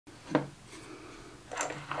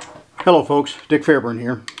Hello folks, Dick Fairburn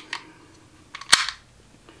here.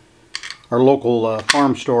 Our local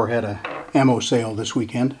farm store had a ammo sale this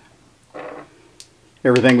weekend.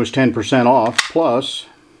 Everything was 10% off, plus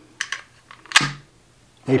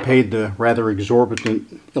they paid the rather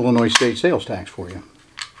exorbitant Illinois state sales tax for you.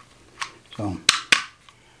 So,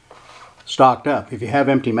 stocked up. If you have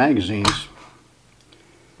empty magazines,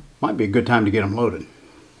 might be a good time to get them loaded.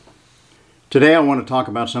 Today I want to talk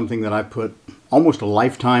about something that I put almost a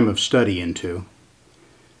lifetime of study into.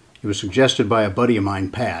 It was suggested by a buddy of mine,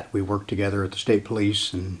 Pat. We worked together at the state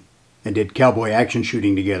police and did cowboy action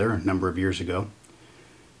shooting together a number of years ago.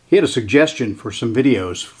 He had a suggestion for some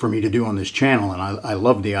videos for me to do on this channel, and I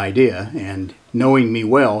loved the idea. And knowing me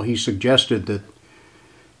well, he suggested that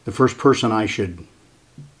the first person I should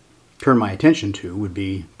turn my attention to would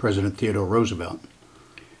be President Theodore Roosevelt.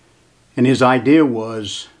 And his idea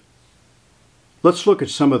was, let's look at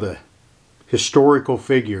some of the historical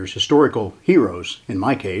figures, historical heroes in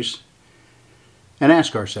my case, and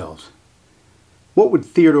ask ourselves, what would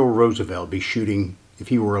Theodore Roosevelt be shooting if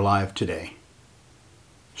he were alive today?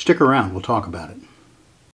 Stick around, we'll talk about it.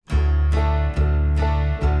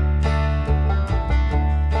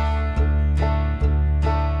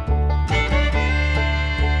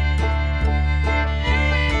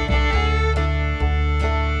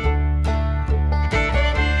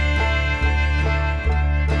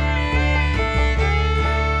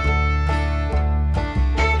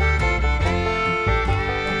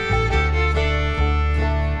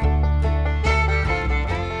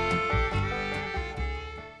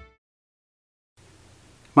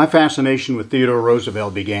 My fascination with Theodore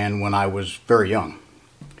Roosevelt began when I was very young,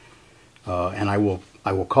 and I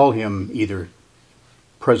will call him either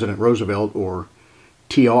President Roosevelt or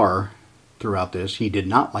TR throughout this. He did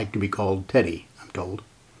not like to be called Teddy, I'm told.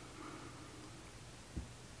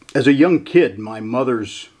 As a young kid, my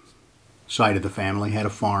mother's side of the family had a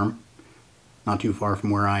farm, not too far from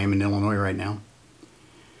where I am in Illinois right now.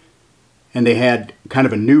 And they had kind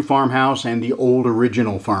of a new farmhouse and the old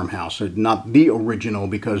original farmhouse. Not the original,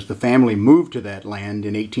 because the family moved to that land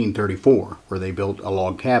in 1834, where they built a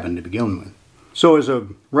log cabin to begin with. So as a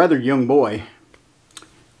rather young boy,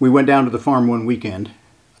 we went down to the farm one weekend.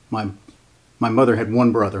 My mother had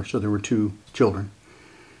one brother, so there were two children.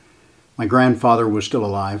 My grandfather was still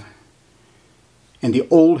alive. And the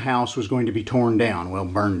old house was going to be torn down, well,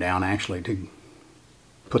 burned down actually, to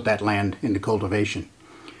put that land into cultivation.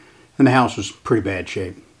 And the house was pretty bad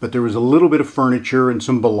shape, but there was a little bit of furniture and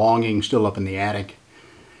some belongings still up in the attic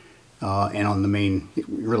and on the main,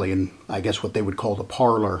 really in, I guess, what they would call the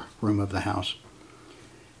parlor room of the house.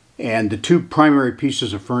 And the two primary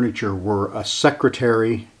pieces of furniture were a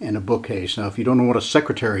secretary and a bookcase. Now, if you don't know what a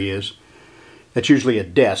secretary is, that's usually a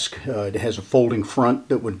desk. It has a folding front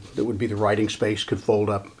that would be the writing space, could fold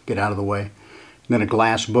up, get out of the way. And then a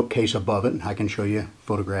glass bookcase above it, and I can show you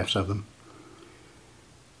photographs of them.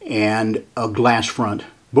 And a glass front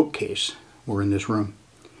bookcase were in this room.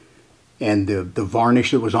 And the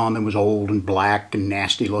varnish that was on them was old and black and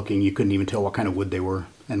nasty looking. You couldn't even tell what kind of wood they were.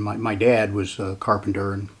 And my dad was a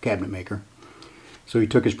carpenter and cabinet maker. So he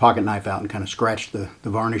took his pocket knife out and kind of scratched the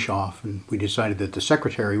varnish off. And we decided that the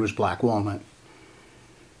secretary was black walnut.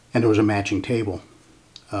 And there was a matching table.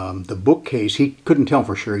 The bookcase, he couldn't tell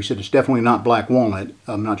for sure. He said, it's definitely not black walnut.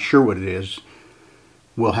 I'm not sure what it is.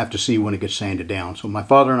 We'll have to see when it gets sanded down. So my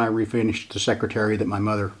father and I refinished the secretary that my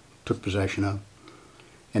mother took possession of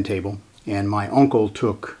and table. And my uncle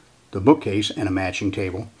took the bookcase and a matching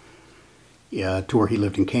table to where he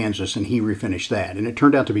lived in Kansas, and he refinished that. And it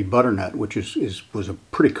turned out to be butternut, which was a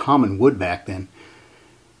pretty common wood back then.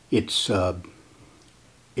 It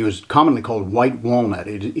was commonly called white walnut.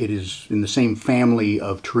 It is in the same family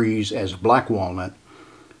of trees as black walnut,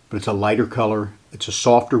 but it's a lighter color. It's a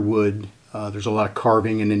softer wood. There's a lot of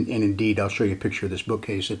carving, and indeed, I'll show you a picture of this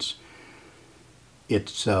bookcase. It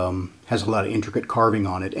has a lot of intricate carving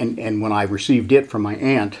on it. And when I received it from my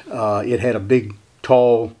aunt, it had a big,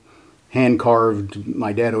 tall, hand-carved,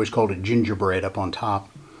 my dad always called it gingerbread up on top.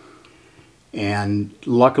 And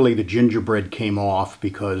luckily, the gingerbread came off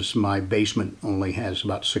because my basement only has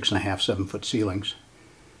about 6.5, 7-foot ceilings.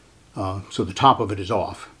 So the top of it is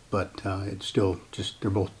off, but it's still just, they're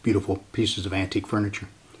both beautiful pieces of antique furniture.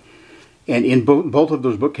 And in both of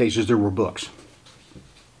those bookcases, there were books.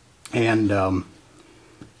 And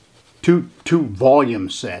two volume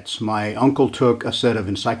sets. My uncle took a set of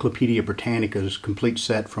Encyclopedia Britannica's complete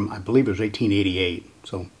set from, I believe it was 1888,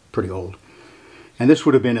 so pretty old. And this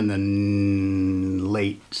would have been in the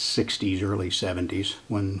late 60s, early 70s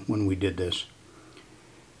when we did this.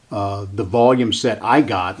 The volume set I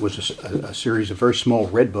got was a series of very small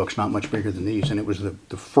red books, not much bigger than these, and it was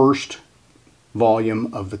the first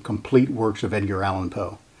volume of the complete works of Edgar Allan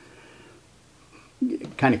Poe.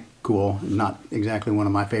 Kind of cool, not exactly one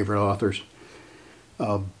of my favorite authors.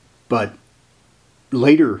 But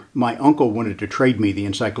later, my uncle wanted to trade me the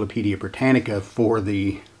Encyclopedia Britannica for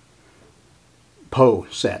the Poe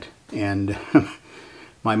set, and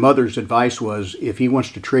my mother's advice was, if he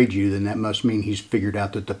wants to trade you, then that must mean he's figured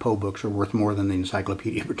out that the Poe books are worth more than the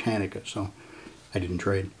Encyclopedia Britannica, so I didn't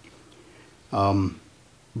trade.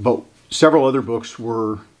 But several other books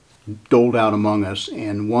were doled out among us,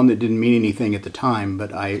 and one that didn't mean anything at the time,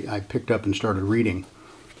 but I picked up and started reading,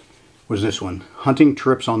 was this one, Hunting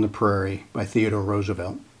Trips on the Prairie by Theodore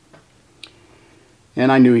Roosevelt.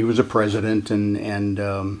 And I knew he was a president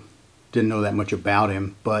and didn't know that much about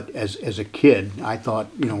him, but as a kid, I thought,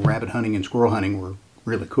 rabbit hunting and squirrel hunting were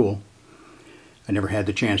really cool. I never had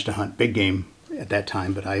the chance to hunt big game at that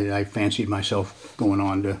time, but I fancied myself going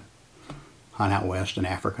on to hunt out west in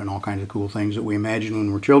Africa and all kinds of cool things that we imagined when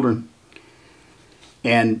we were children.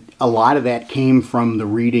 And a lot of that came from the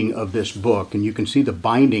reading of this book, and you can see the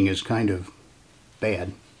binding is kind of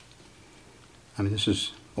bad. I mean, this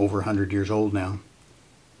is over 100 years old now.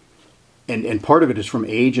 And part of it is from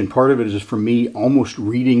age, and part of it is from me almost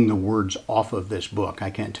reading the words off of this book. I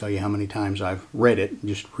can't tell you how many times I've read it,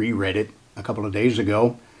 just reread it a couple of days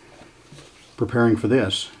ago, preparing for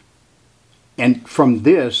this. And from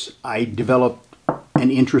this, I developed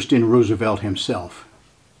an interest in Roosevelt himself.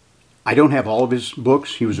 I don't have all of his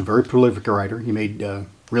books. He was a very prolific writer. He made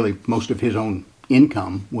really most of his own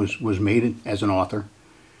income was made as an author.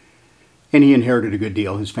 And he inherited a good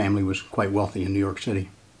deal. His family was quite wealthy in New York City.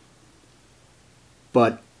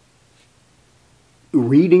 But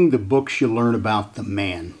reading the books, you learn about the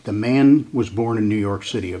man. The man was born in New York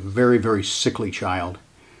City, a very, very sickly child,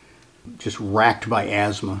 just racked by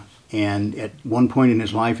asthma. And at one point in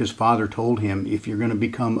his life, his father told him, if you're going to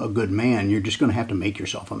become a good man, you're just going to have to make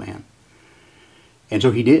yourself a man. And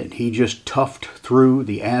so he did. He just toughed through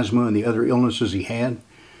the asthma and the other illnesses he had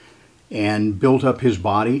and built up his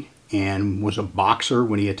body and was a boxer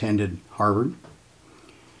when he attended Harvard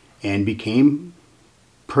and became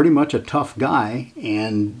pretty much a tough guy.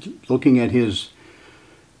 And looking at his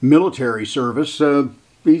military service,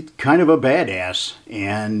 he's kind of a badass.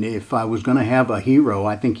 And if I was going to have a hero,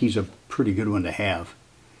 I think he's a pretty good one to have.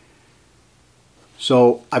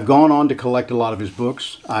 So I've gone on to collect a lot of his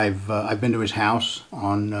books. I've been to his house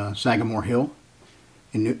on Sagamore Hill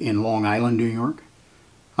in Long Island, New York.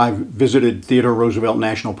 I've visited Theodore Roosevelt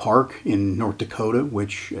National Park in North Dakota,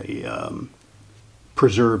 which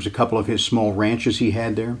preserves a couple of his small ranches he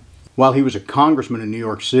had there. While he was a congressman in New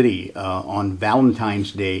York City on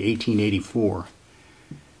Valentine's Day, 1884,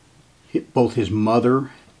 both his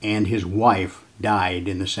mother and his wife died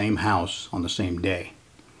in the same house on the same day.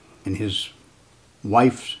 And his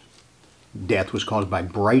wife's death was caused by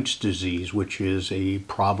Bright's disease, which is a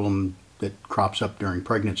problem that crops up during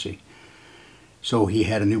pregnancy. So he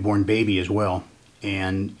had a newborn baby as well,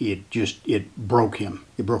 and it broke him.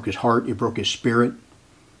 It broke his heart, it broke his spirit.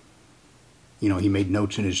 He made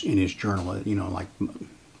notes in his journal, like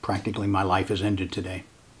practically my life has ended today.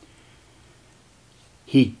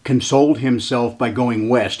 He consoled himself by going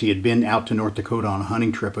west. He had been out to North Dakota on a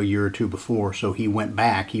hunting trip a year or two before, so he went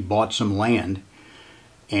back, he bought some land,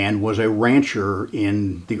 and was a rancher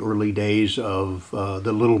in the early days of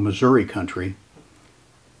the Little Missouri country,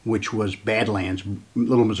 which was Badlands,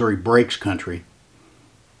 Little Missouri Breaks country.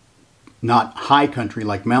 Not high country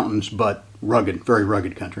like mountains, but rugged, very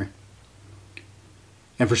rugged country.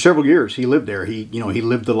 And for several years he lived there. He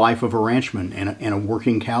lived the life of a ranchman and a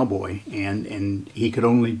working cowboy, and he could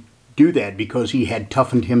only do that because he had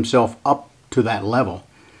toughened himself up to that level.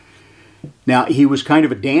 Now, he was kind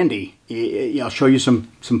of a dandy. I'll show you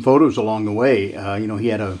some photos along the way. He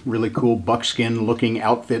had a really cool buckskin-looking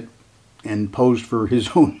outfit and posed for his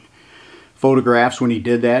own photographs when he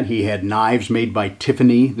did that. He had knives made by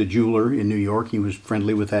Tiffany, the jeweler in New York. He was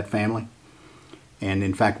friendly with that family. And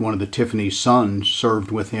in fact, one of the Tiffany's sons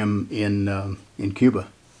served with him in Cuba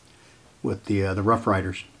with the Rough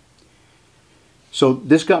Riders. So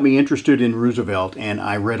this got me interested in Roosevelt, and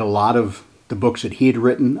I read a lot of the books that he had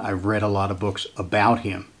written. I've read a lot of books about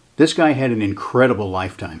him. This guy had an incredible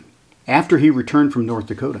lifetime. After he returned from North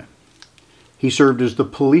Dakota, he served as the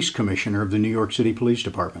police commissioner of the New York City Police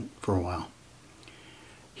Department for a while.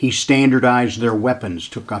 He standardized their weapons,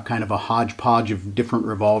 took a kind of a hodgepodge of different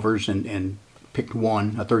revolvers and picked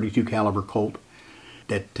one, a .32 caliber Colt,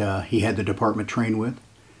 that he had the department train with.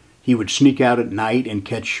 He would sneak out at night and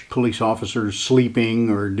catch police officers sleeping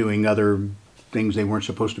or doing other things they weren't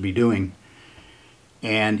supposed to be doing.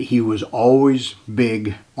 And he was always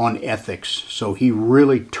big on ethics. So he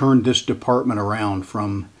really turned this department around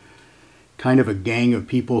from kind of a gang of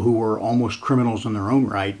people who were almost criminals in their own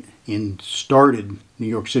right, and started New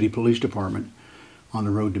York City Police Department on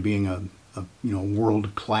the road to being a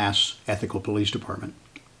world-class ethical police department.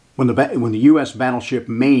 When the U.S. battleship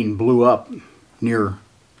Maine blew up near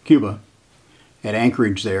Cuba, at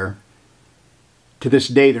Anchorage there, to this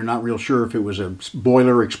day they're not real sure if it was a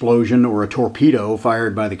boiler explosion or a torpedo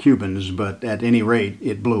fired by the Cubans, but at any rate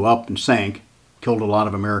it blew up and sank, killed a lot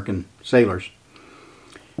of American sailors,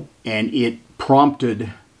 and it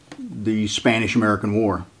prompted the Spanish-American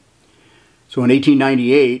War. So in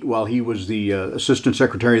 1898, while he was the Assistant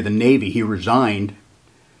Secretary of the Navy, he resigned,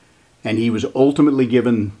 and he was ultimately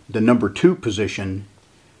given the #2 position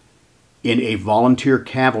in a volunteer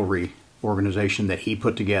cavalry organization that he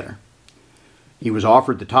put together. He was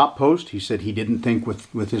offered the top post. He said he didn't think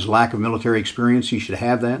with his lack of military experience he should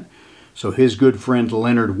have that. So his good friend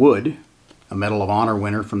Leonard Wood, a Medal of Honor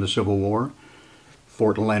winner from the Civil War,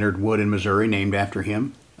 Fort Leonard Wood in Missouri, named after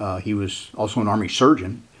him. He was also an Army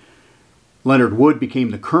surgeon. Leonard Wood became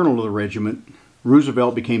the colonel of the regiment.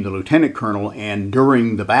 Roosevelt became the lieutenant colonel, and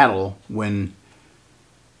during the battle, when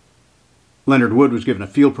Leonard Wood was given a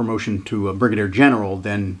field promotion to a brigadier general,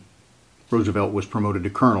 then Roosevelt was promoted to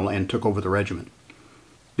colonel and took over the regiment.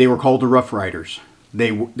 They were called the Rough Riders.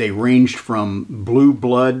 They ranged from blue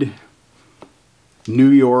blood, New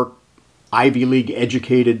York, Ivy League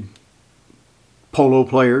educated polo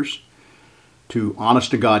players to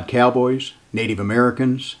honest-to-God cowboys, Native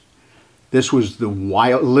Americans. This was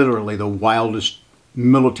literally the wildest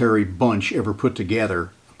military bunch ever put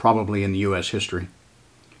together, probably in the U.S. history.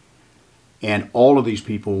 And all of these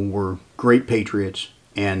people were great patriots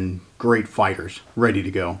and great fighters, ready to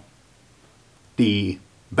go. The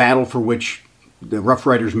battle for which the Rough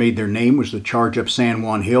Riders made their name was the charge up San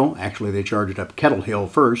Juan Hill. Actually, they charged up Kettle Hill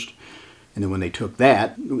first, and then when they took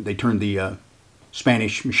that, they turned the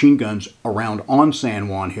Spanish machine guns around on San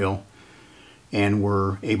Juan Hill and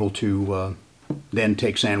were able to then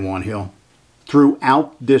take San Juan Hill.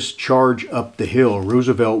 Throughout this charge up the hill,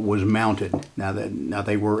 Roosevelt was mounted. Now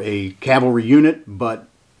they were a cavalry unit, but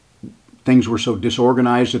things were so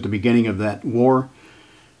disorganized at the beginning of that war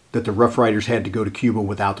that the Rough Riders had to go to Cuba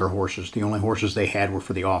without their horses. The only horses they had were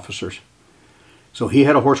for the officers. So he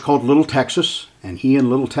had a horse called Little Texas, and he and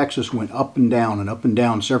Little Texas went up and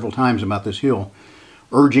down several times about this hill,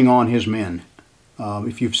 urging on his men.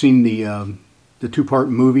 If you've seen the two-part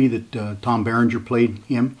movie that Tom Berenger played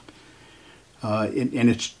him, and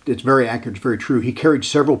it's very accurate, it's very true. He carried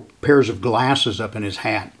several pairs of glasses up in his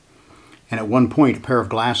hat, and at one point a pair of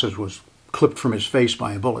glasses was clipped from his face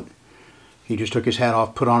by a bullet. He just took his hat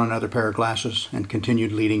off, put on another pair of glasses, and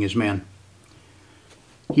continued leading his men.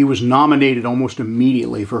 He was nominated almost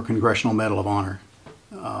immediately for a Congressional Medal of Honor,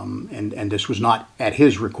 and this was not at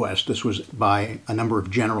his request. This was by a number of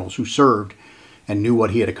generals who served and knew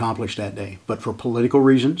what he had accomplished that day. But for political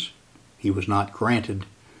reasons, he was not granted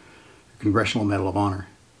the Congressional Medal of Honor.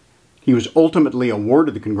 He was ultimately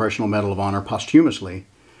awarded the Congressional Medal of Honor posthumously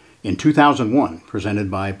in 2001, presented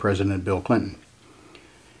by President Bill Clinton.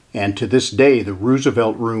 And to this day, the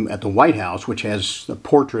Roosevelt Room at the White House, which has a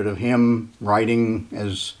portrait of him riding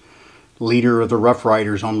as leader of the Rough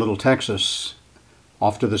Riders on Little Texas,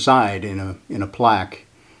 off to the side in a plaque,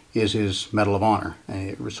 is his Medal of Honor.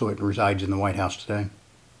 So it resides in the White House today.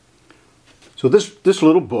 So this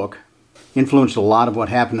little book influenced a lot of what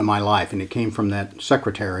happened in my life, and it came from that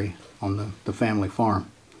secretary on the family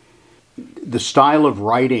farm. The style of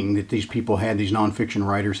writing that these people had, these nonfiction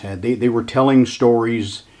writers had, they were telling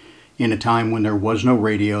stories in a time when there was no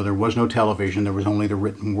radio, there was no television, there was only the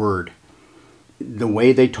written word. The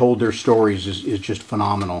way they told their stories is just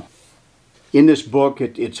phenomenal. In this book,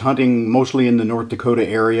 it's hunting mostly in the North Dakota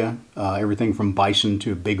area, everything from bison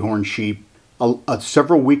to bighorn sheep. A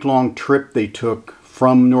several week-long trip they took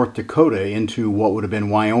from North Dakota into what would have been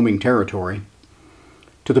Wyoming territory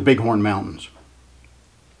to the Bighorn Mountains.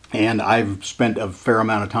 And I've spent a fair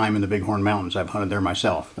amount of time in the Bighorn Mountains. I've hunted there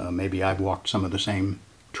myself. Maybe I've walked some of the same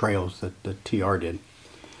trails that TR did.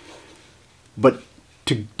 But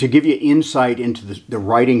to give you insight into the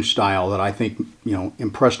writing style that I think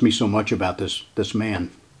impressed me so much about this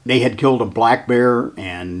man. They had killed a black bear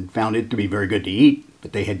and found it to be very good to eat,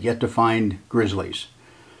 but they had yet to find grizzlies.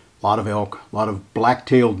 A lot of elk, a lot of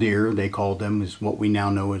black-tailed deer, they called them, is what we now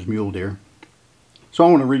know as mule deer. So I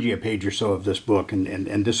want to read you a page or so of this book,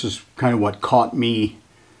 and this is kind of what caught me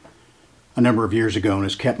a number of years ago and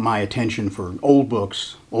has kept my attention for old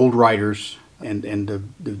books, old writers, and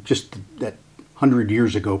just that 100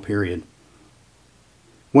 years ago period.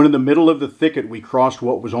 When in the middle of the thicket we crossed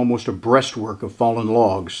what was almost a breastwork of fallen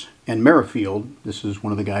logs, and Merrifield, this is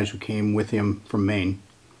one of the guys who came with him from Maine,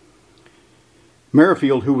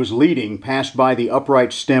 Merrifield, who was leading, passed by the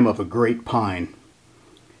upright stem of a great pine.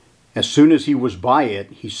 As soon as he was by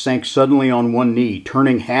it, he sank suddenly on one knee,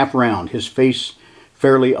 turning half round, his face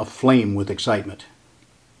fairly aflame with excitement.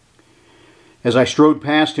 As I strode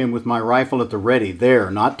past him with my rifle at the ready,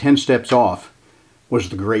 there, not 10 steps off, was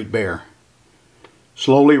the great bear,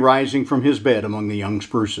 slowly rising from his bed among the young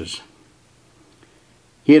spruces.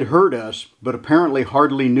 He had heard us, but apparently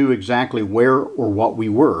hardly knew exactly where or what we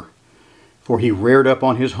were, for he reared up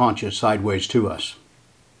on his haunches sideways to us.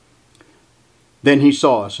 Then he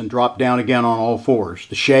saw us and dropped down again on all fours,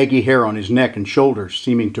 the shaggy hair on his neck and shoulders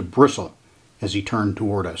seeming to bristle as he turned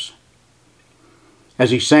toward us. As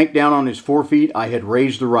he sank down on his forefeet, I had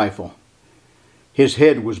raised the rifle. His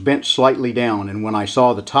head was bent slightly down, and when I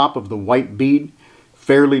saw the top of the white bead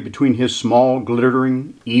fairly between his small,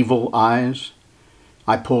 glittering, evil eyes,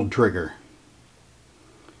 I pulled trigger.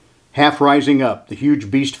 Half rising up, the huge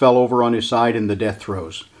beast fell over on his side in the death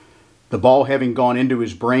throes, the ball having gone into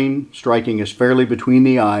his brain, striking us fairly between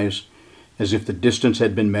the eyes, as if the distance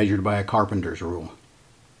had been measured by a carpenter's rule.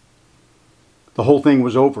 The whole thing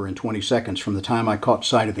was over in 20 seconds from the time I caught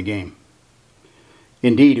sight of the game.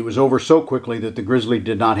 Indeed, it was over so quickly that the grizzly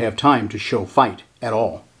did not have time to show fight at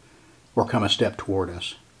all, or come a step toward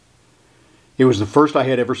us. It was the first I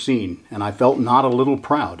had ever seen, and I felt not a little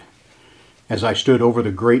proud as I stood over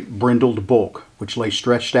the great brindled bulk which lay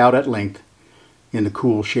stretched out at length in the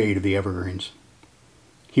cool shade of the evergreens.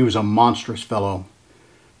 He was a monstrous fellow,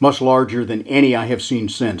 much larger than any I have seen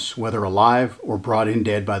since, whether alive or brought in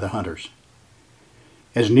dead by the hunters.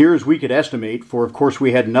 As near as we could estimate, for of course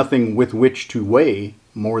we had nothing with which to weigh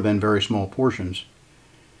more than very small portions,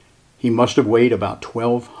 he must have weighed about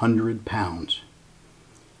 1,200 pounds.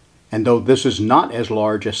 And though this is not as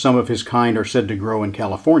large as some of his kind are said to grow in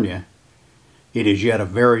California, it is yet a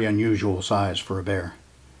very unusual size for a bear.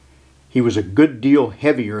 He was a good deal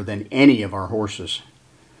heavier than any of our horses,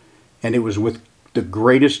 and it was with the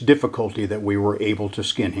greatest difficulty that we were able to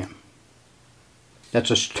skin him.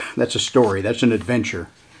 That's a story, that's an adventure,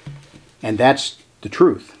 and that's the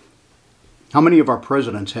truth. How many of our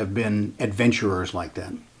presidents have been adventurers like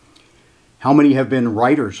that? How many have been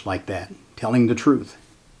writers like that, telling the truth?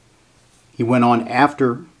 He went on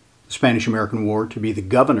after the Spanish-American War to be the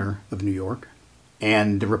governor of New York,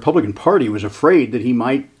 and the Republican Party was afraid that he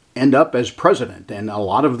might end up as president, and a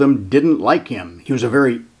lot of them didn't like him. He was a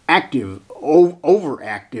very active,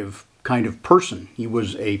 overactive kind of person. He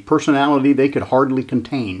was a personality they could hardly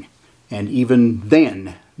contain. And even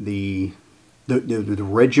then, the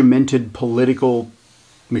regimented political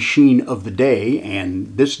machine of the day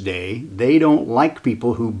and this day, they don't like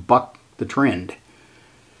people who buck the trend.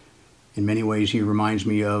 In many ways, he reminds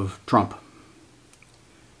me of Trump.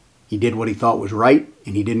 He did what he thought was right,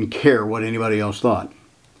 and he didn't care what anybody else thought.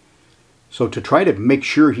 So to try to make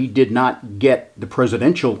sure he did not get the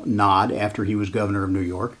presidential nod after he was governor of New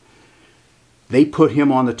York, they put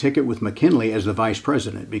him on the ticket with McKinley as the vice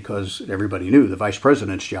president, because everybody knew the vice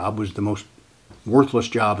president's job was the most worthless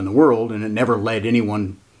job in the world, and it never led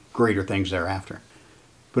anyone greater things thereafter.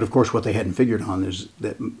 But of course what they hadn't figured on is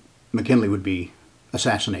that McKinley would be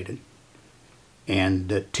assassinated, and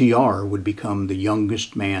that TR would become the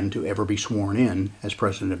youngest man to ever be sworn in as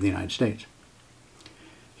President of the United States.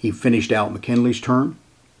 He finished out McKinley's term.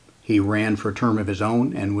 He ran for a term of his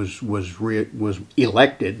own and was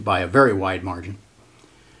elected by a very wide margin.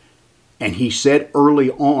 And he said early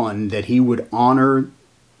on that he would honor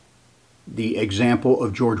the example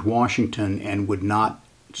of George Washington and would not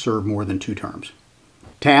serve more than 2 terms.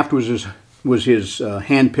 Taft was his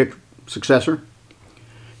hand-picked successor.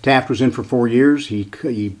 Taft was in for 4 years. He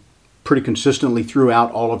pretty consistently threw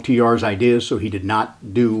out all of TR's ideas, so he did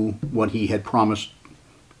not do what he had promised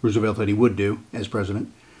Roosevelt that he would do as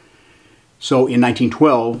president. So in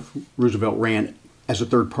 1912, Roosevelt ran as a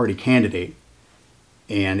third-party candidate,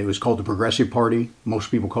 and it was called the Progressive Party. Most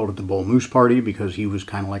people called it the Bull Moose Party because he was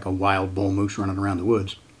kind of like a wild bull moose running around the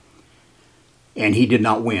woods. And he did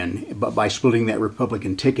not win, but by splitting that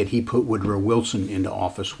Republican ticket, he put Woodrow Wilson into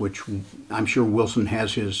office, which I'm sure Wilson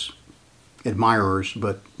has his admirers,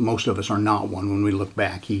 but most of us are not one when we look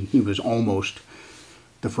back. He was almost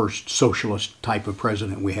the first socialist type of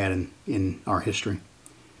president we had in our history.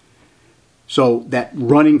 So that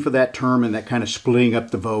running for that term and that kind of splitting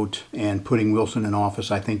up the vote and putting Wilson in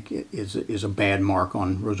office, I think is a bad mark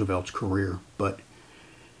on Roosevelt's career. But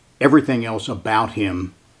everything else about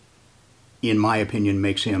him, in my opinion,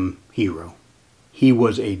 makes him hero. He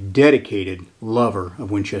was a dedicated lover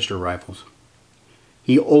of Winchester rifles.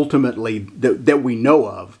 He ultimately, that we know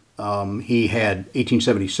of, he had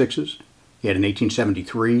 1876s. He had an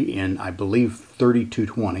 1873 in, I believe,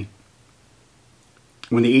 3220.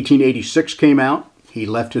 When the 1886 came out, he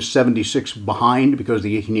left his 76 behind because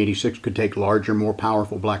the 1886 could take larger, more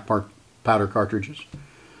powerful black powder cartridges.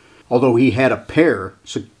 Although he had a pair,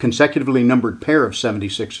 consecutively numbered pair of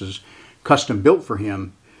 76s custom built for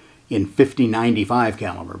him in 50-95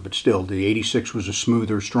 caliber, but still the 86 was a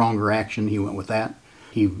smoother, stronger action. He went with that.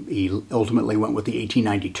 He ultimately went with the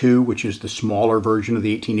 1892, which is the smaller version of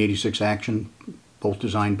the 1886 action, both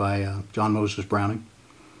designed by John Moses Browning.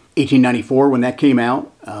 1894, when that came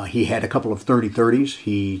out, he had a couple of 30-30s.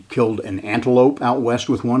 He killed an antelope out west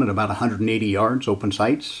with one at about 180 yards, open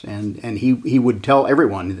sights, and he would tell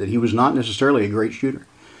everyone that he was not necessarily a great shooter.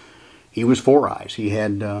 He was four eyes. He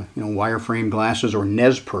had wireframe glasses or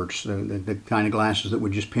Nesperts, the kind of glasses that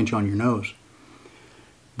would just pinch on your nose.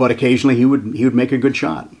 But occasionally he would make a good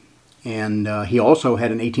shot. And he also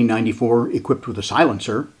had an 1894 equipped with a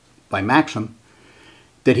silencer by Maxim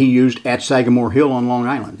that he used at Sagamore Hill on Long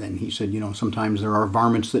Island. And he said, sometimes there are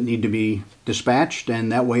varmints that need to be dispatched,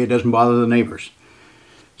 and that way it doesn't bother the neighbors.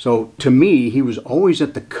 So to me, he was always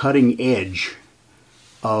at the cutting edge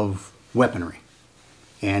of weaponry.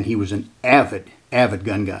 And he was an avid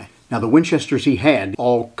gun guy. Now the Winchesters he had,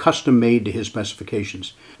 all custom made to his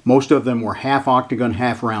specifications. Most of them were half octagon,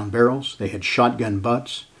 half round barrels. They had shotgun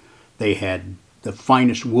butts. They had the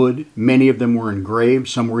finest wood. Many of them were engraved.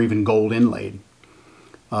 Some were even gold inlaid.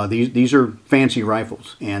 These are fancy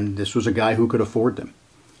rifles, and this was a guy who could afford them.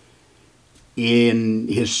 In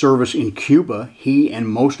his service in Cuba, he and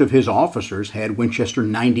most of his officers had Winchester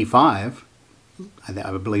 95.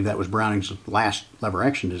 I believe that was Browning's last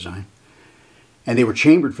lever-action design. And they were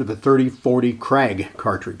chambered for the 30-40 Krag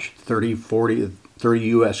cartridge, 30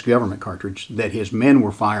 U.S. government cartridge that his men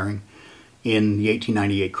were firing in the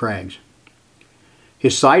 1898 Krags.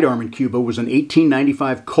 His sidearm in Cuba was an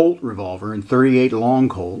 1895 Colt revolver and 38 long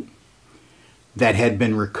Colt that had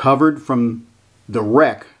been recovered from the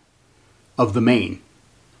wreck of the Maine,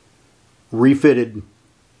 refitted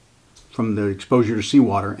from the exposure to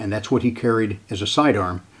seawater, and that's what he carried as a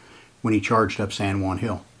sidearm when he charged up San Juan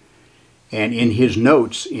Hill. And in his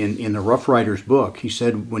notes in the Rough Riders book, he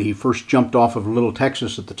said when he first jumped off of Little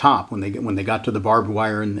Texas at the top, when they got to the barbed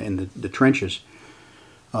wire and the trenches,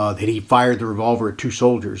 that he fired the revolver at two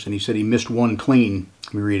soldiers, and he said he missed one clean.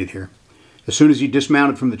 Let me read it here. As soon as he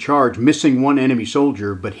dismounted from the charge, missing one enemy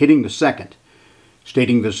soldier, but hitting the second,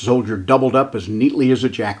 stating the soldier doubled up as neatly as a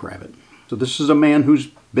jackrabbit. So this is a man who's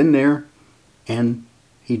been there, and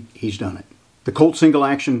he's done it. The Colt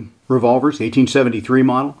single-action revolvers, 1873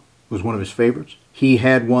 model, was one of his favorites. He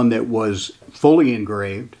had one that was fully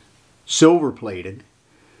engraved, silver-plated,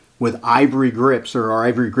 with ivory grips. There are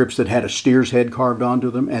ivory grips that had a steer's head carved onto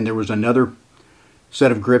them, and there was another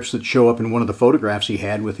set of grips that show up in one of the photographs he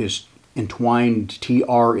had with his entwined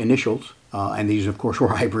TR initials, and these, of course,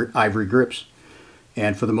 were ivory grips.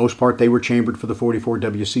 And for the most part, they were chambered for the 44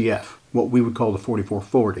 WCF, what we would call the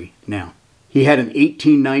 4440 now. He had an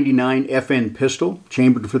 1899 FN pistol,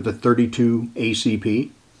 chambered for the 32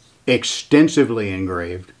 ACP, extensively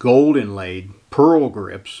engraved, gold inlaid, pearl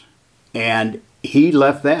grips, and he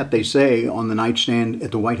left that, they say, on the nightstand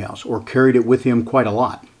at the White House, or carried it with him quite a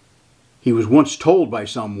lot. He was once told by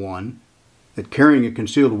someone that carrying a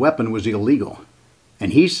concealed weapon was illegal.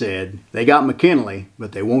 And he said, they got McKinley,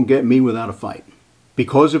 but they won't get me without a fight.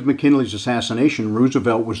 Because of McKinley's assassination,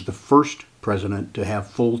 Roosevelt was the first president to have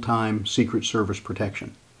full-time Secret Service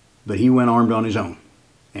protection. But he went armed on his own.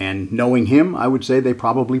 And knowing him, I would say they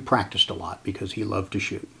probably practiced a lot because he loved to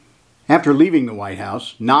shoot. After leaving the White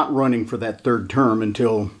House, not running for that third term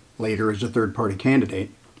until later as a third-party candidate,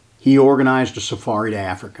 he organized a safari to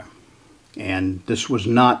Africa. And this was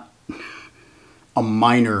not a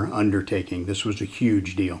minor undertaking. This was a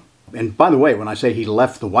huge deal. And by the way, when I say he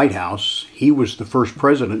left the White House, he was the first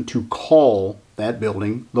president to call that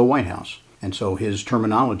building the White House. And so his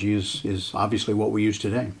terminology is obviously what we use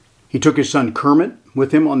today. He took his son Kermit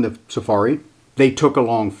with him on the safari. They took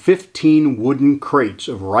along 15 wooden crates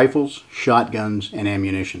of rifles, shotguns, and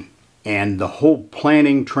ammunition. And the whole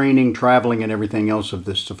planning, training, traveling, and everything else of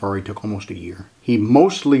this safari took almost a year. He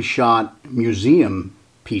mostly shot museum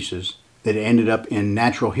pieces that ended up in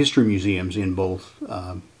natural history museums in both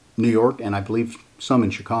New York and I believe some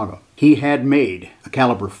in Chicago. He had made a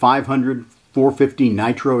caliber 500 450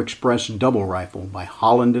 Nitro Express double rifle by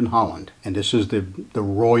Holland & Holland. And this is the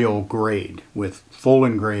royal grade with full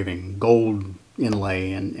engraving, gold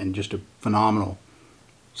inlay, and just a phenomenal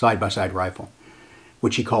side-by-side rifle,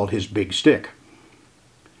 which he called his Big Stick.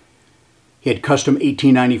 He had custom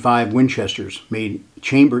 1895 Winchesters made,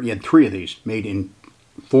 chambered. He had 3 of these made in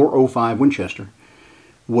 .405 Winchester,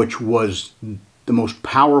 which was the most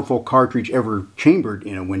powerful cartridge ever chambered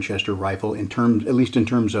in a Winchester rifle, at least in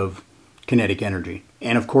terms of kinetic energy.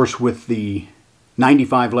 And of course, with the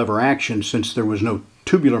 95 lever action, since there was no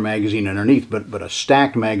tubular magazine underneath, but a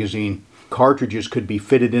stacked magazine, cartridges could be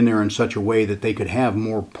fitted in there in such a way that they could have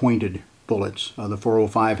more pointed bullets. The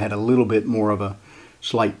 .405 had a little bit more of a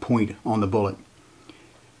slight point on the bullet.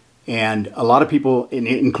 And a lot of people,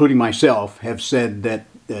 including myself, have said that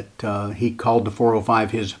he called the .405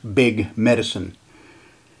 his big medicine.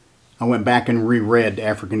 I went back and reread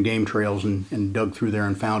African Game Trails and dug through there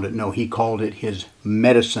and found it. No, he called it his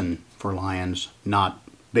medicine for lions, not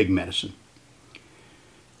big medicine.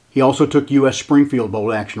 He also took U.S. Springfield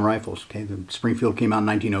bolt-action rifles. Okay, the Springfield came out in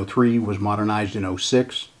 1903, was modernized in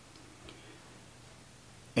 '06,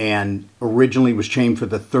 and originally was chambered for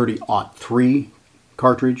the .30-03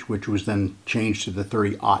 cartridge, which was then changed to the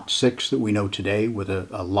 .30-06 that we know today with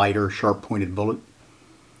a lighter, sharp-pointed bullet.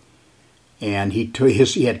 And he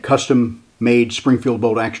had custom-made Springfield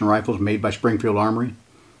bolt-action rifles made by Springfield Armory,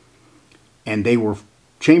 and they were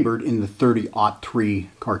chambered in the .30-03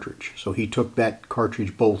 cartridge. So he took that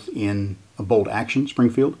cartridge both in a bolt-action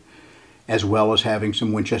Springfield, as well as having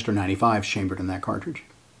some Winchester 95s chambered in that cartridge.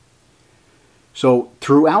 So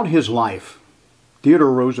throughout his life,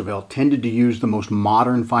 Theodore Roosevelt tended to use the most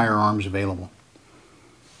modern firearms available,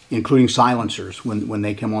 including silencers when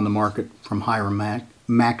they came on the market from Hiram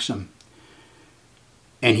Maxim.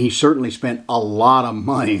 And he certainly spent a lot of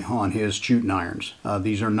money on his shooting irons.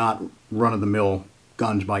 These are not run-of-the-mill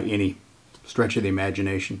guns by any stretch of the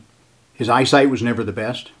imagination. His eyesight was never the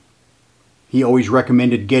best. He always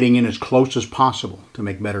recommended getting in as close as possible to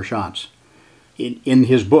make better shots. In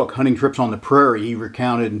his book, Hunting Trips on the Prairie, he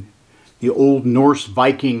recounted the old Norse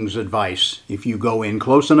Vikings' advice: if you go in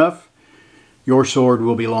close enough, your sword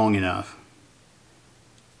will be long enough.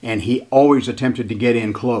 And he always attempted to get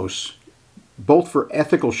in close, both for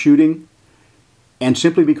ethical shooting and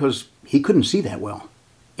simply because he couldn't see that well.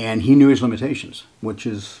 And he knew his limitations, which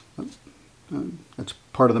is, that's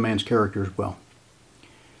part of the man's character as well.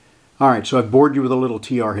 All right, so I've bored you with a little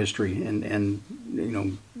TR history and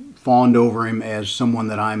fawned over him as someone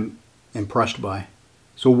that I'm impressed by.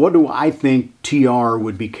 So what do I think TR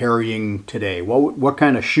would be carrying today? What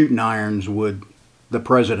kind of shooting irons would the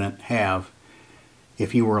president have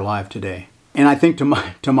if he were alive today? And I think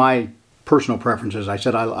to my personal preferences, I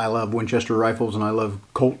said I love Winchester rifles and I love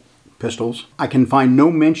Colt pistols. I can find no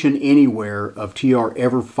mention anywhere of TR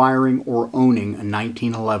ever firing or owning a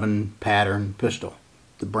 1911 pattern pistol,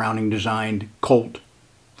 the Browning designed Colt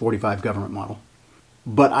 .45 government model.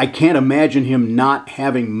 But I can't imagine him not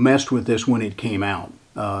having messed with this when it came out.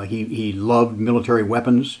 He loved military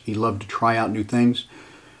weapons. He loved to try out new things.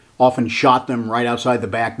 Often shot them right outside the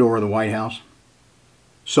back door of the White House.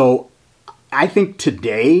 So I think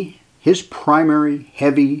today, his primary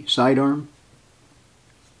heavy sidearm,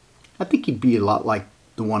 I think he'd be a lot like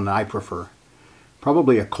the one that I prefer.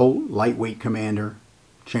 Probably a Colt lightweight Commander,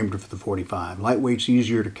 chambered for the .45. Lightweight's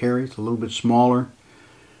easier to carry. It's a little bit smaller.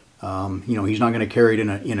 He's not going to carry it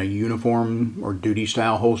in a uniform or duty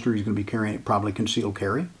style holster. He's going to be carrying it probably concealed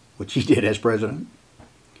carry, which he did as president.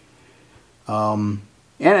 And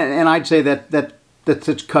I'd say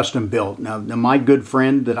that's custom built. Now my good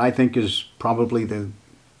friend that I think is probably the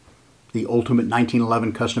ultimate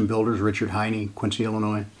 1911 custom builders, Richard Heine, Quincy,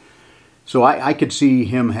 Illinois. So I could see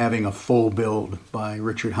him having a full build by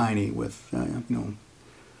Richard Heine with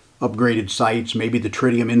upgraded sights, maybe the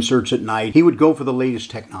tritium inserts at night. He would go for the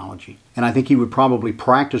latest technology. And I think he would probably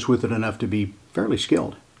practice with it enough to be fairly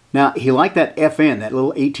skilled. Now, he liked that FN, that little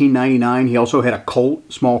 1899. He also had a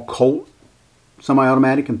Colt, small Colt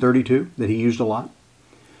semi-automatic in .32 that he used a lot.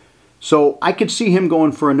 So I could see him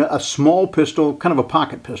going for a small pistol, kind of a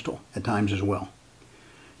pocket pistol at times as well.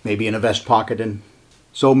 Maybe in a vest pocket.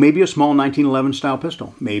 So maybe a small 1911 style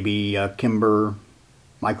pistol. Maybe a Kimber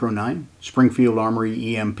Micro 9, Springfield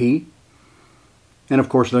Armory EMP. And of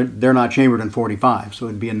course, they're not chambered in .45, so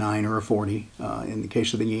it'd be a 9 or a 40. In the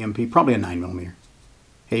case of the EMP, probably a 9mm.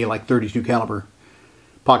 Hey, you like .32 caliber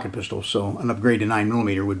pocket pistols, so an upgrade to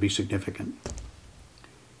 9mm would be significant.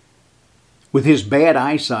 With his bad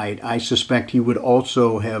eyesight, I suspect he would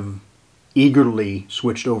also have eagerly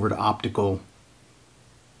switched over to optical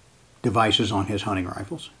devices on his hunting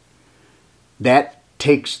rifles. That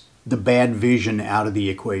takes the bad vision out of the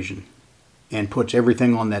equation and puts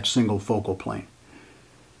everything on that single focal plane.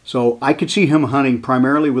 So I could see him hunting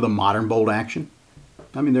primarily with a modern bolt action.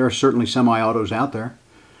 I mean, there are certainly semi-autos out there,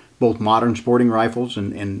 both modern sporting rifles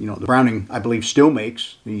and the Browning, I believe, still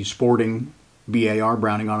makes the sporting BAR,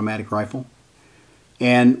 Browning automatic rifle.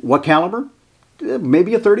 And what caliber?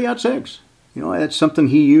 Maybe a 30-06. That's something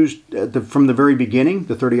he used from the very beginning,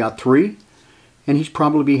 the 30-03, and he's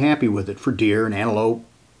probably be happy with it for deer and antelope.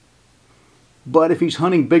 But if he's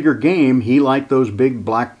hunting bigger game, he liked those big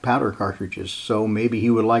black powder cartridges, so maybe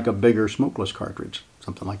he would like a bigger smokeless cartridge,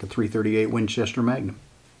 something like a .338 Winchester Magnum.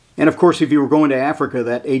 And of course, if you were going to Africa,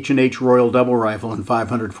 that H&H Royal Double Rifle in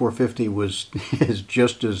 500-450 is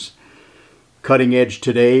just as cutting edge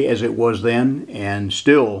today as it was then, and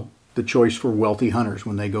still the choice for wealthy hunters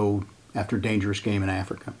when they go after dangerous game in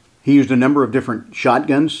Africa. He used a number of different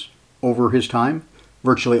shotguns over his time,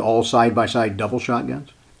 virtually all side-by-side double shotguns.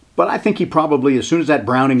 But I think he probably, as soon as that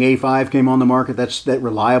Browning A5 came on the market, that's that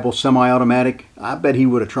reliable semi-automatic, I bet he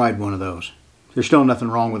would have tried one of those. There's still nothing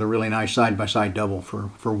wrong with a really nice side-by-side double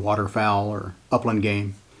for waterfowl or upland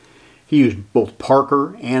game. He used both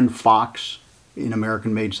Parker and Fox in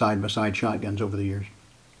American-made side-by-side shotguns over the years.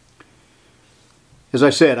 As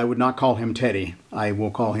I said, I would not call him Teddy. I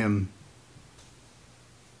will call him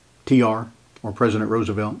TR, or President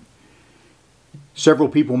Roosevelt. Several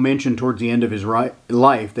people mentioned towards the end of his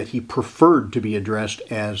life that he preferred to be addressed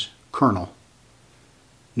as Colonel,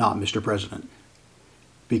 not Mr. President,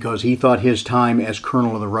 because he thought his time as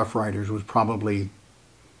Colonel of the Rough Riders was probably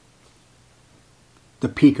the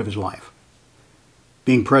peak of his life.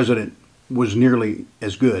 Being president was nearly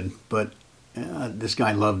as good, but this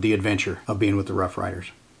guy loved the adventure of being with the Rough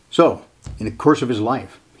Riders. So, in the course of his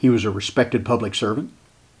life, he was a respected public servant.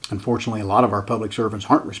 Unfortunately, a lot of our public servants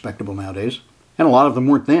aren't respectable nowadays, and a lot of them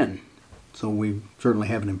weren't then, so we certainly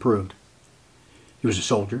haven't improved. He was a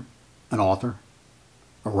soldier, an author,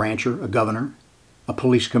 a rancher, a governor, a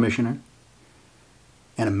police commissioner,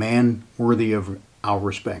 and a man worthy of our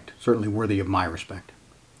respect, certainly worthy of my respect.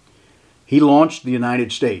 He launched the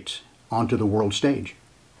United States onto the world stage.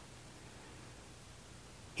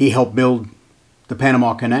 He helped build the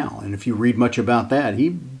Panama Canal, and if you read much about that,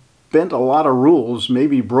 he bent a lot of rules,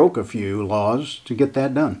 maybe broke a few laws to get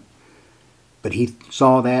that done. But he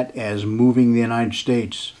saw that as moving the United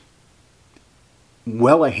States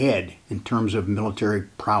well ahead in terms of military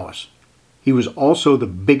prowess. He was also the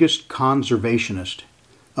biggest conservationist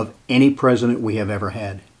of any president we have ever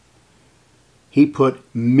had. He put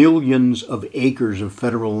millions of acres of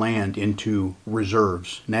federal land into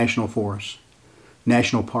reserves, national forests,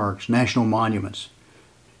 national parks, national monuments.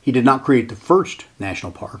 He did not create the first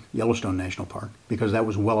national park, Yellowstone National Park, because that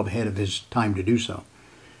was well ahead of his time to do so.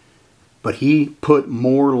 But he put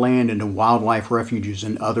more land into wildlife refuges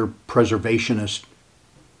and other preservationist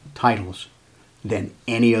titles than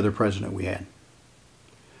any other president we had.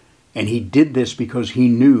 And he did this because he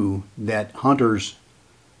knew that hunters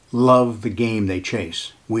love the game they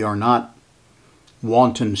chase. We are not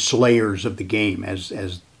wanton slayers of the game, as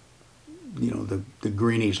the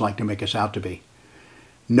greenies like to make us out to be.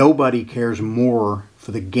 Nobody cares more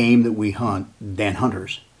for the game that we hunt than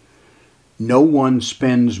hunters. No one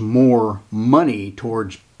spends more money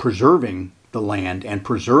towards preserving the land and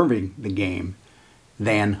preserving the game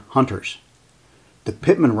than hunters. The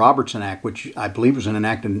Pittman-Robertson Act, which I believe was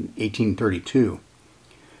enacted in 1832,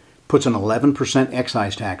 puts an 11%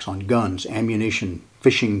 excise tax on guns, ammunition,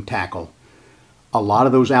 fishing tackle. A lot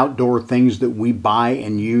of those outdoor things that we buy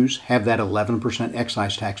and use have that 11%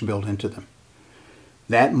 excise tax built into them.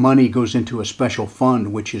 That money goes into a special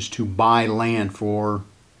fund, which is to buy land for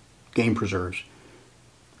game preserves,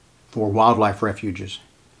 for wildlife refuges,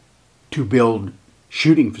 to build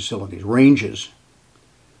shooting facilities, ranges.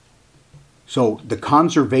 So the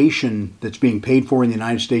conservation that's being paid for in the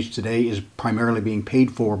United States today is primarily being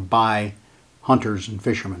paid for by hunters and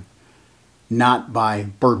fishermen, not by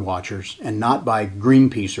bird watchers and not by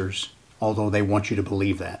Greenpeacers, although they want you to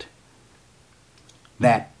believe that.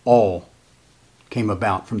 That all came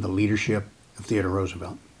about from the leadership of Theodore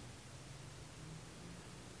Roosevelt.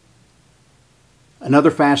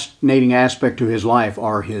 Another fascinating aspect to his life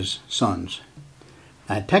are his sons.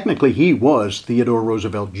 Technically, he was Theodore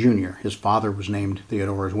Roosevelt Jr. His father was named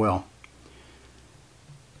Theodore as well.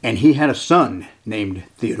 And he had a son named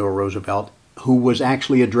Theodore Roosevelt who was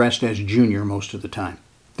actually addressed as Jr. most of the time.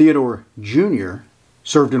 Theodore Jr.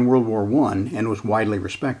 served in World War I and was widely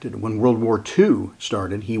respected. When World War II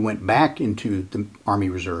started, he went back into the Army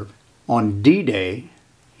Reserve. On D-Day,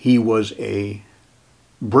 he was a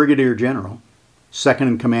brigadier general, second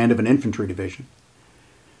in command of an infantry division.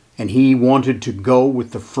 And he wanted to go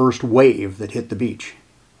with the first wave that hit the beach.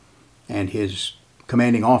 And his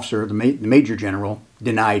commanding officer, the major general,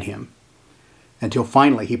 denied him. until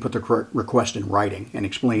finally he put the request in writing and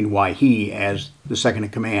explained why he, as the second in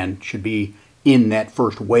command, should be in that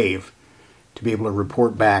first wave to be able to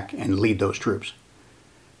report back and lead those troops.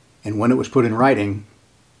 And when it was put in writing,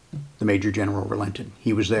 the Major General relented.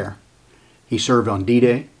 He was there. He served on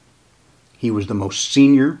D-Day. He was the most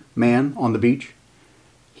senior man on the beach.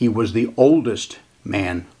 He was the oldest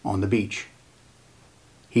man on the beach.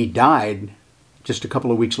 He died just a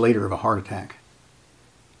couple of weeks later of a heart attack.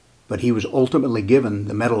 But he was ultimately given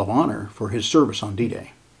the Medal of Honor for his service on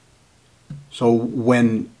D-Day. So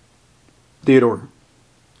when Theodore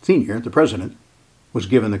Sr., the president, was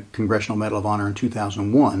given the Congressional Medal of Honor in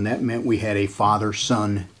 2001, that meant we had a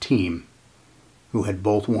father-son team who had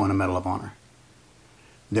both won a Medal of Honor.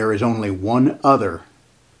 There is only one other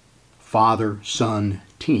father-son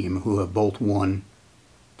team who have both won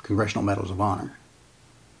Congressional Medals of Honor.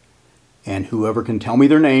 And whoever can tell me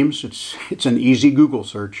their names, it's an easy Google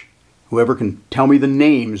search, whoever can tell me the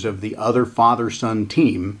names of the other father-son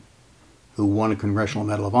team who won a Congressional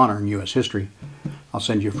Medal of Honor in U.S. history, I'll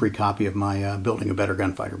send you a free copy of my Building a Better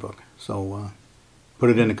Gunfighter book. So put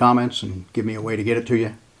it in the comments and give me a way to get it to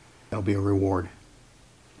you. That'll be a reward.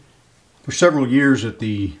 For several years at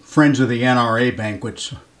the Friends of the NRA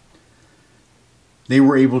banquets, they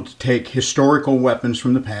were able to take historical weapons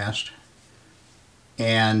from the past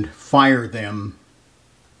and fire them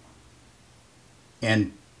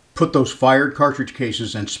and put those fired cartridge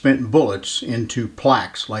cases and spent bullets into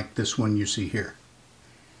plaques like this one you see here.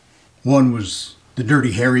 One was the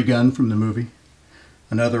Dirty Harry gun from the movie.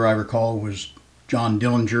 Another I recall was John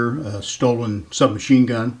Dillinger, a stolen submachine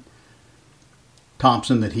gun,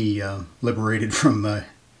 Thompson, that he liberated from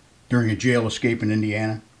during a jail escape in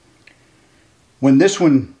Indiana. When this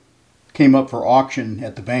one came up for auction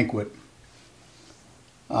at the banquet,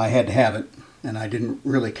 I had to have it, and I didn't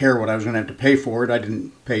really care what I was going to have to pay for it. I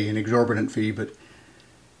didn't pay an exorbitant fee, but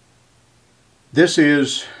this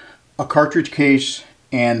is a cartridge case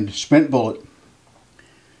and spent bullet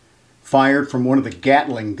fired from one of the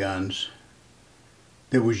Gatling guns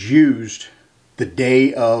that was used the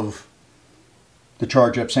day of the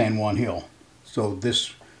charge up San Juan Hill. So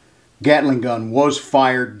this Gatling gun was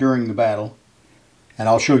fired during the battle, and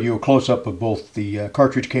I'll show you a close-up of both the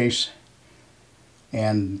cartridge case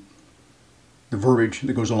and the verbiage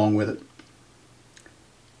that goes along with it.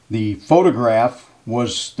 The photograph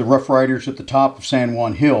was the Rough Riders at the top of San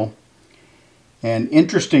Juan Hill, and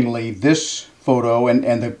interestingly, this photo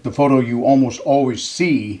and the photo you almost always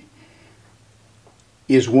see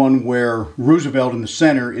is one where Roosevelt in the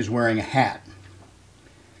center is wearing a hat.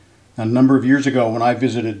 A number of years ago when I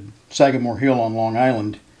visited Sagamore Hill on Long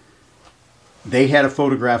Island, they had a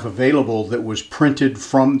photograph available that was printed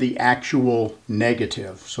from the actual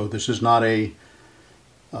negative. So this is not a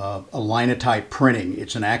linotype printing.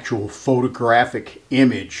 It's an actual photographic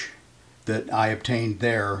image that I obtained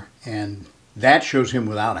there, and that shows him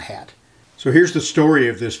without a hat. So here's the story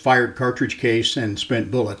of this fired cartridge case and spent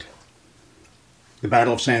bullet, the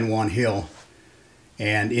Battle of San Juan Hill.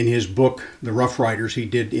 And in his book, The Rough Riders, he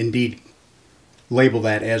did indeed label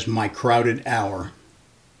that as My Crowded Hour.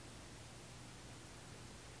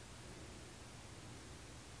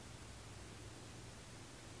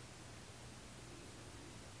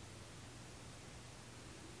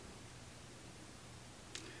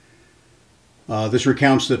 This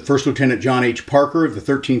recounts that First Lieutenant John H. Parker of the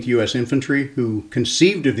 13th U.S. Infantry, who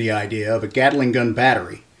conceived of the idea of a Gatling gun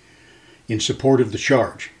battery in support of the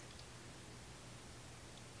charge.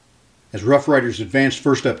 As Rough Riders advanced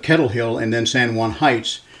first up Kettle Hill and then San Juan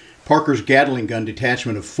Heights, Parker's Gatling gun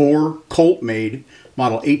detachment of 4 Colt-made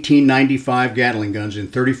Model 1895 Gatling guns in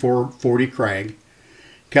 34-40 Krag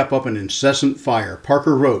kept up an incessant fire.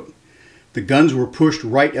 Parker wrote, "The guns were pushed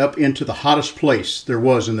right up into the hottest place there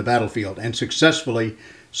was in the battlefield and successfully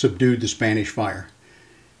subdued the Spanish fire."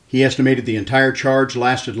 He estimated the entire charge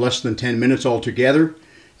lasted less than 10 minutes altogether,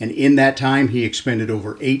 and in that time he expended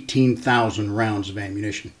over 18,000 rounds of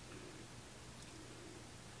ammunition.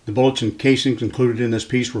 The bullets and casings included in this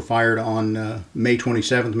piece were fired on May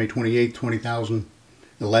 27th, May 28th,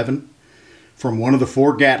 2011 from one of the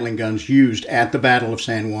 4 Gatling guns used at the Battle of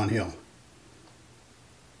San Juan Hill.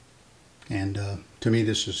 And to me,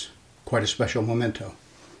 this is quite a special memento.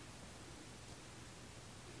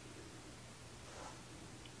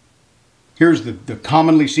 Here's the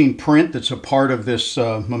commonly seen print that's a part of this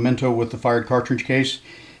memento with the fired cartridge case.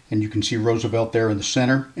 And you can see Roosevelt there in the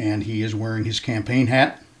center, and he is wearing his campaign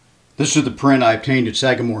hat. This is the print I obtained at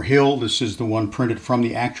Sagamore Hill. This is the one printed from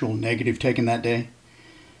the actual negative taken that day.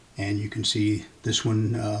 And you can see this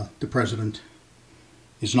one, the president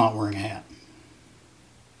is not wearing a hat.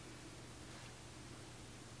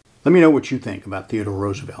 Let me know what you think about Theodore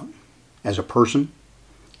Roosevelt as a person,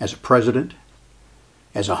 as a president,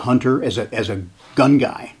 as a hunter, as a gun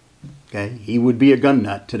guy. Okay, he would be a gun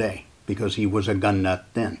nut today because he was a gun nut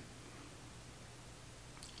then.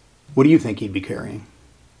 What do you think he'd be carrying?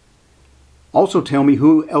 Also tell me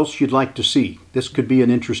who else you'd like to see. This could be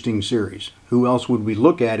an interesting series. Who else would we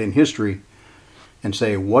look at in history and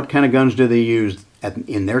say, what kind of guns do they use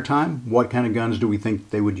in their time? What kind of guns do we think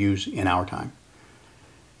they would use in our time?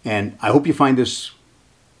 And I hope you find this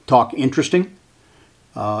talk interesting.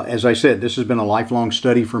 As I said, this has been a lifelong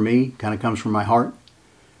study for me. Kind of comes from my heart.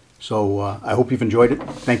 So I hope you've enjoyed it.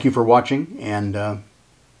 Thank you for watching. And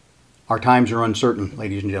our times are uncertain,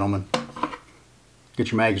 ladies and gentlemen.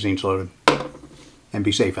 Get your magazines loaded. And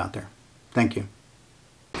be safe out there. Thank you.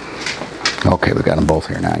 Okay, we got them both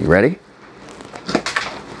here now. You ready?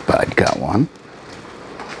 Bud got one.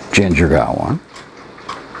 Ginger got one.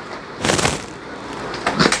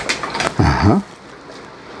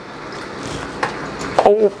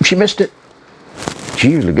 Oh, she missed it.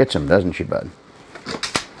 She usually gets them, doesn't she, Bud?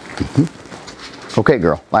 Okay,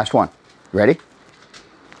 girl. Last one. You ready?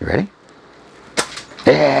 You ready?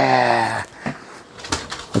 Yeah.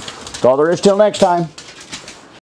 That's all there is till next time.